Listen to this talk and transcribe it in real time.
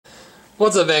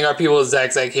What's up, Vanguard people? It's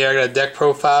Zach here. I got a deck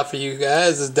profile for you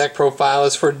guys. This deck profile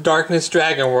is for Darkness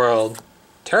Dragon World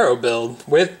Tarot build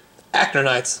with Actor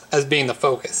Knights as being the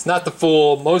focus. Not the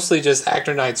Fool, mostly just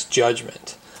Actor Knights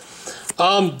Judgement.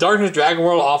 Darkness Dragon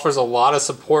World offers a lot of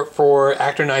support for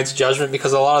Actor Knights Judgement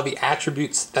because of a lot of the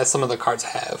attributes that some of the cards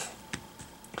have.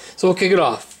 So we'll kick it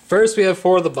off. First we have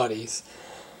four of the buddies.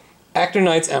 Actor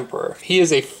Knights Emperor. He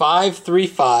is a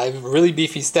 5/3/5, really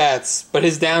beefy stats, but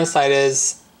his downside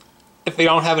is if they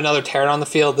don't have another Terran on the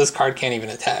field, this card can't even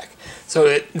attack. So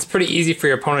it's pretty easy for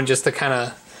your opponent just to kind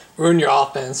of ruin your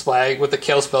offense with a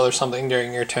kill spell or something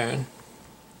during your turn.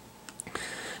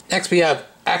 Next we have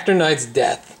Actor Knight's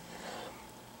Death.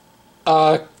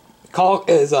 Call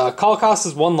cost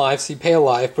is 1 life, so you pay a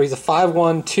life, but he's a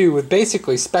 5/1/2 with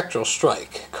basically Spectral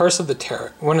Strike, Curse of the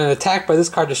Terror. When an attack by this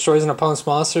card destroys an opponent's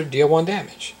monster, deal 1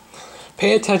 damage.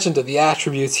 Pay attention to the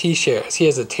attributes he shares.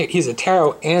 He's a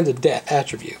Tarot and a Death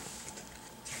attribute.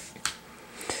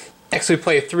 Next we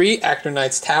play 3, Actor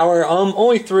Knight's Tower.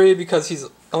 Only 3 because he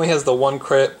only has the 1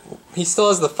 crit. He still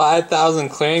has the 5,000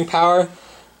 clearing power,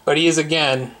 but he is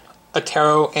again a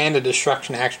Tarot and a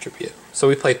Destruction attribute. So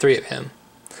we play 3 of him.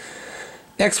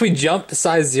 Next we jump to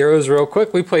size zeros real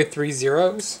quick. We play 3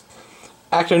 zeros.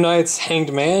 Actor Knight's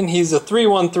Hanged Man. He's a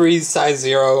 3/1/3 size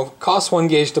 0. Costs 1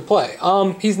 gauge to play.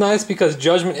 He's nice because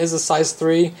Judgment is a size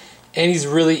 3. And he's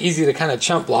really easy to kind of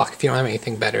chump block if you don't have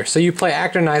anything better. So you play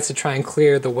Actor Knights to try and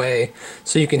clear the way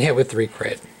so you can hit with 3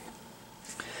 crit.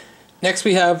 Next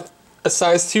we have a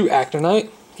size 2 Actor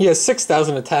Knight. He has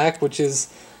 6,000 attack, which is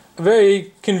a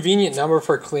very convenient number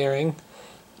for clearing.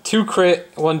 2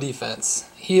 crit, 1 defense.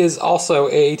 He is also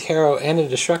a Tarot and a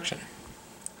Destruction.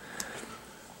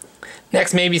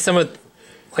 Next, maybe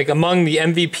among the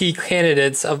MVP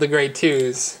candidates of the grade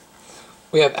 2s.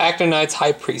 We have Actor Knight's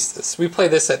High Priestess. We play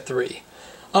this at 3.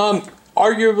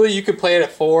 Arguably, you could play it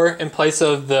at 4 in place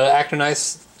of the Actor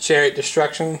Knight's Chariot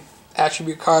Destruction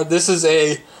attribute card. This is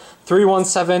a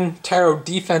 3/1/7 Tarot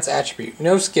defense attribute.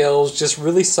 No skills, just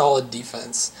really solid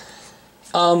defense.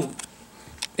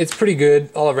 It's pretty good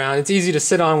all around. It's easy to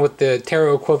sit on with the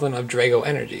Tarot equivalent of Drago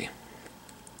Energy.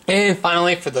 And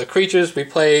finally, for the creatures, we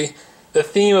play the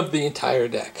theme of the entire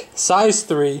deck. Size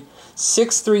 3,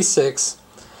 6/3/6.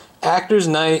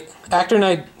 Actor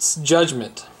Knight's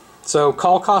Judgement. So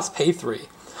call cost, pay 3.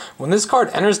 When this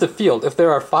card enters the field, if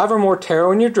there are 5 or more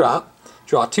Tarot in your drop,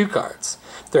 draw 2 cards.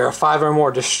 If there are 5 or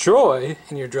more Destroy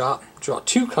in your drop, draw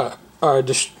 2 cards. Or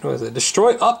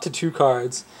destroy up to 2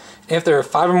 cards. And if there are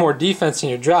 5 or more defense in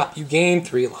your drop, you gain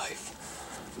 3 life.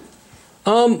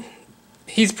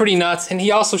 He's pretty nuts, and he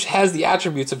also has the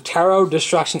attributes of Tarot,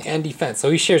 Destruction, and Defense.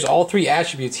 So he shares all 3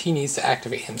 attributes he needs to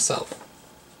activate himself.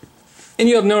 And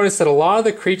you'll notice that a lot of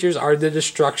the creatures are the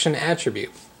Destruction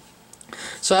attribute.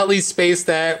 So that leaves space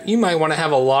that you might want to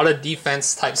have a lot of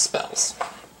defense type spells.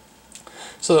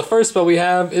 So the first spell we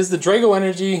have is the Drago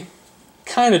Energy,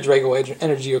 kind of Drago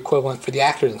Energy equivalent for the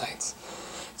Actor Knights.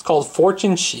 It's called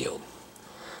Fortune Shield.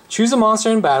 Choose a monster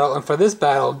in battle, and for this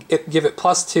battle, give it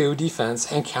 +2 defense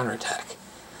and counterattack.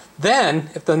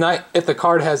 Then, if the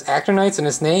card has Actor Knights in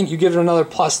its name, you give it another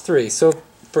 +3. So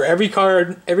for every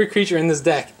creature in this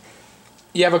deck,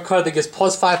 you have a card that gets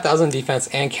 +5,000 defense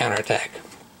and counterattack.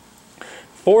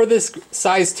 For this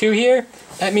size 2 here,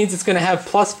 that means it's going to have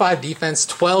 +5 defense,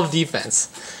 12 defense.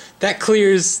 That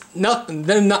clears nothing.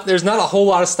 There's not a whole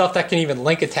lot of stuff that can even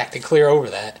link attack to clear over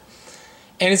that.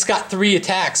 And it's got 3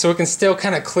 attacks, so it can still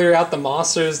kind of clear out the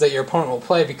monsters that your opponent will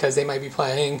play because they might be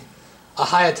playing a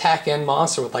high attack end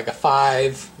monster with like a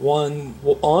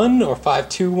 5/1/1 or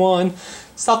 5/2/1.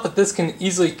 Stuff that this can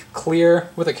easily clear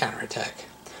with a counterattack.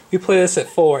 We play this at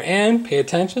 4, and pay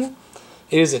attention,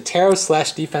 it is a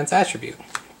Tarot/defense attribute.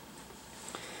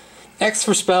 Next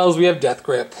for spells, we have Death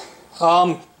Grip.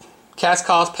 Cast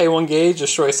cost, pay 1 gauge,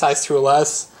 destroy size 2 or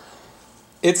less.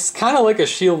 It's kind of like a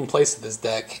shield in place of this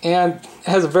deck, and it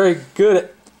has a very good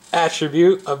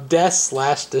attribute of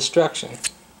Death/Destruction.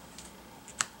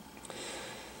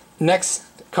 Next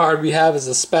card we have is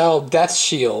a spell, Death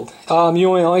Shield.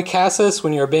 You only cast this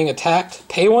when you're being attacked,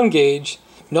 pay 1 gauge,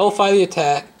 nullify the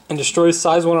attack, and destroy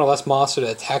size 1 or less monster that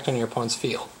attacked on your opponent's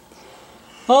field.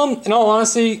 In all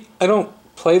honesty, I don't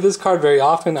play this card very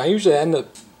often. I usually end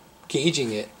up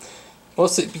gauging it,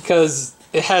 mostly because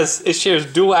it shares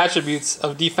dual attributes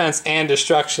of defense and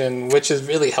destruction, which is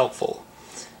really helpful.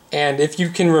 And if you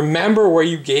can remember where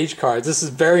you gauge cards, this is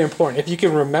very important. If you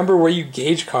can remember where you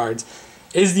gauge cards,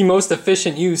 it is the most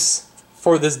efficient use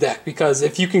for this deck, because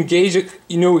if you can gauge it,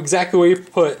 you know exactly where you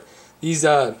put these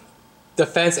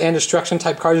defense and destruction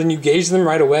type cards and you gauge them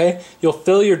right away, you'll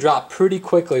fill your drop pretty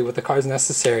quickly with the cards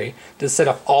necessary to set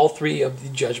up all 3 of the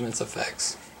Judgment's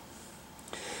effects.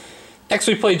 Next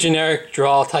we play generic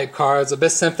draw type cards,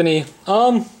 Abyss Symphony.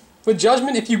 With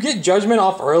Judgment, if you get Judgment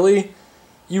off early,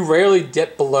 you rarely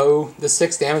dip below the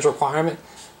 6 damage requirement.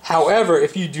 However,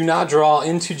 if you do not draw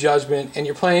into Judgment and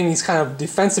you're playing these kind of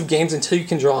defensive games until you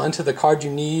can draw into the card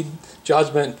you need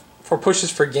Judgment for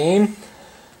pushes for game,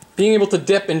 being able to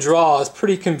dip and draw is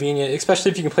pretty convenient,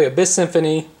 especially if you can play Abyss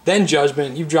Symphony, then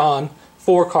Judgment. You've drawn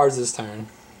 4 cards this turn.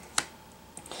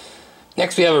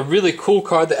 Next we have a really cool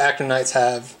card that Actor Knights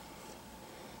have.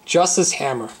 Justice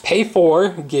Hammer. Pay 4,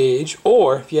 gauge,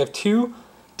 or if you have 2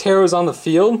 tarots on the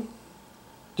field,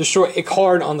 destroy a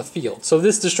card on the field. So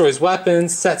this destroys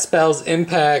weapons, set spells,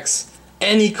 impacts,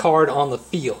 any card on the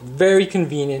field. Very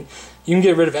convenient. You can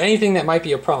get rid of anything that might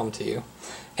be a problem to you.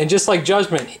 And just like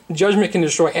Judgment, Judgment can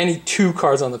destroy any 2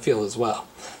 cards on the field as well.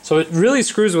 So it really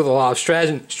screws with a lot of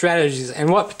strategies and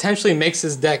what potentially makes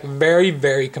this deck very,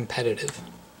 very competitive.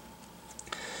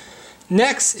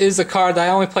 Next is a card that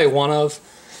I only play one of,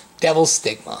 Devil's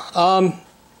Stigma.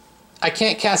 I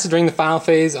can't cast it during the final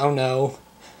phase, oh no.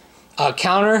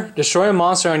 Counter, destroy a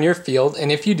monster on your field,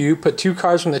 and if you do, put 2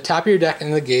 cards from the top of your deck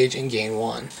in the gauge and gain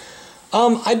 1.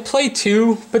 I'd play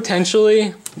 2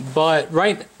 potentially, but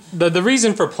the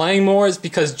reason for playing more is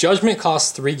because Judgment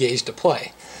costs 3 gauge to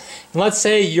play. And let's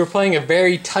say you're playing a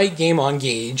very tight game on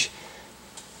gauge.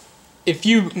 If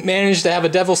you manage to have a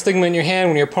Devil's Stigma in your hand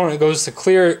when your opponent goes to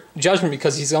clear Judgment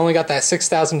because he's only got that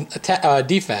 6,000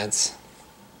 defense,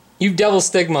 you Devil's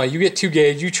Stigma, you get 2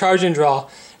 gauge, you charge and draw,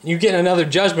 and you get another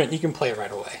Judgment, you can play it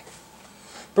right away.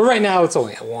 But right now it's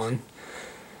only at 1.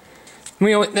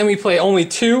 Then we play only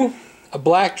 2, a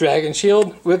Black Dragon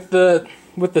Shield. With the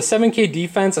 7k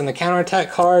defense and the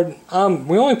counterattack card,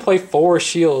 we only play 4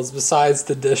 shields besides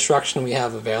the destruction we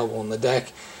have available in the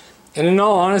deck. And in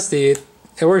all honesty,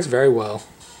 it works very well.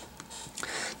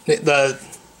 The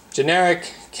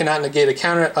generic cannot negate a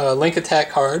counter link attack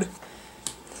card.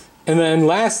 And then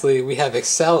lastly, we have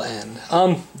Excel End.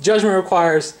 Judgment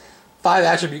requires 5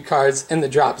 attribute cards in the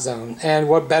drop zone. And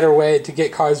what better way to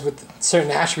get cards with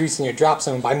certain attributes in your drop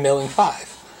zone by milling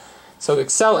 5. So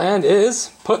Excel End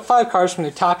is put 5 cards from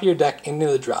the top of your deck into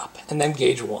the drop and then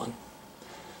gauge 1.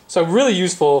 So really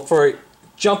useful for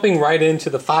jumping right into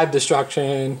the 5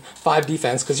 destruction, 5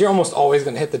 defense, because you're almost always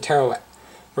going to hit the tarot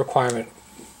requirement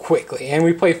quickly. And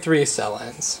we play 3 Excel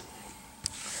Ends.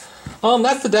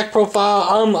 That's the deck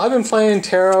profile. I've been playing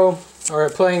tarot, or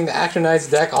playing the Actor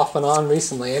Knights deck off and on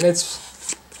recently, and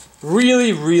it's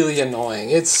really, really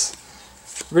annoying. It's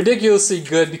ridiculously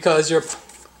good because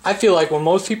I feel like when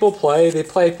most people play, they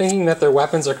play thinking that their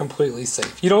weapons are completely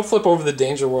safe. You don't flip over the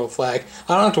Danger World flag.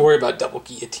 I don't have to worry about double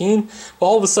guillotine. But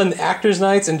all of a sudden, Actor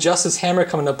Knights and Justice Hammer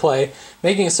come into play,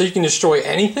 making it so you can destroy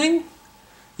anything?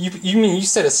 You mean you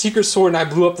said a Secret Sword and I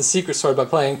blew up the Secret Sword by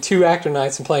playing 2 Actor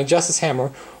Knights and playing Justice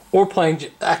Hammer, or playing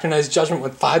Actor Knights Judgment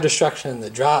with 5 destruction in the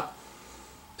drop?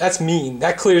 That's mean.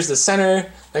 That clears the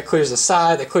center, that clears the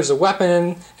side, that clears the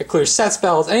weapon, it clears set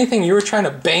spells. Anything you were trying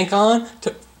to bank on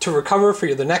to recover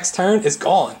for the next turn is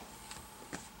gone.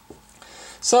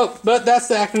 So, but that's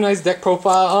the Actor Knights deck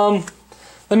profile.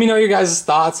 Let me know your guys'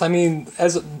 thoughts. I mean,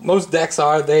 as most decks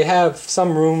are, they have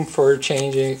some room for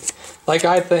changing. Like,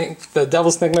 I think the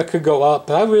Devil's Stigma could go up,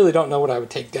 but I really don't know what I would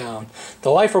take down.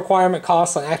 The life requirement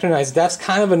cost on Actor Knights deck's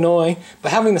kind of annoying,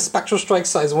 but having the Spectral Strike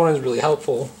size 1 is really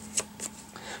helpful.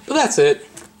 But that's it.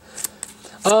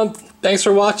 Thanks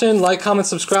for watching. Like, comment,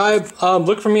 subscribe.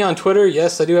 Look for me on Twitter.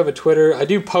 Yes, I do have a Twitter. I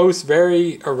do post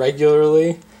very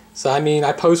irregularly. So, I mean,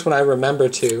 I post when I remember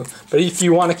to. But if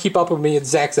you want to keep up with me,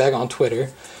 it's ZachZag on Twitter.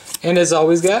 And as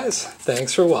always, guys,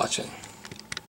 thanks for watching.